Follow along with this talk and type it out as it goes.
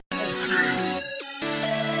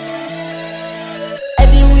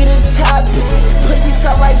poppin'. Pussy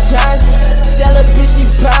soft like Johnson. That little bitch, she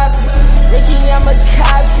poppin'. Ricky, I'm a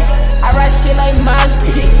copy. I ride shit like Mosh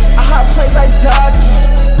Pit. I hot plays like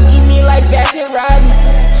Dawkins. Eat me like Baskin Robbins.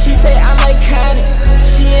 She say I'm like Connie.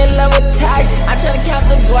 She in love with tax. I'm tryna count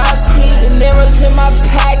the guap queen. The mirrors in my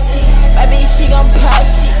pocket. My bitch, she gon' pop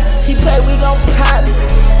shit. He play, we gon' pop it.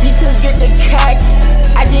 G2 get the cocky.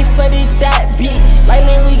 I just flooded that bitch.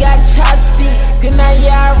 Lately we got chopsticks. Good night,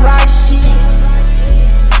 yeah, I rock shit.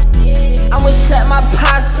 I'ma shut my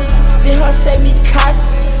posse. Then her say me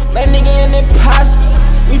casa. That nigga an imposter.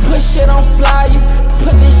 We put shit on flyer.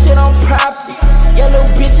 Put this shit on profit. Yellow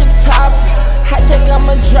bitch a topic. High tech,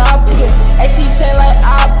 I'ma drop it. AC say like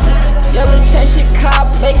opera. Yellow chain shit cop.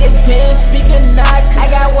 Make it dance, speak a knock. I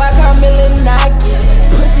got white car Millenakis.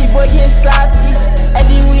 Pussy boy can't stop this.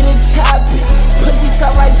 Eddie, we the topic. Pussy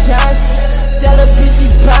soft like Johnson. That little bitch, she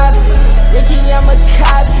pop.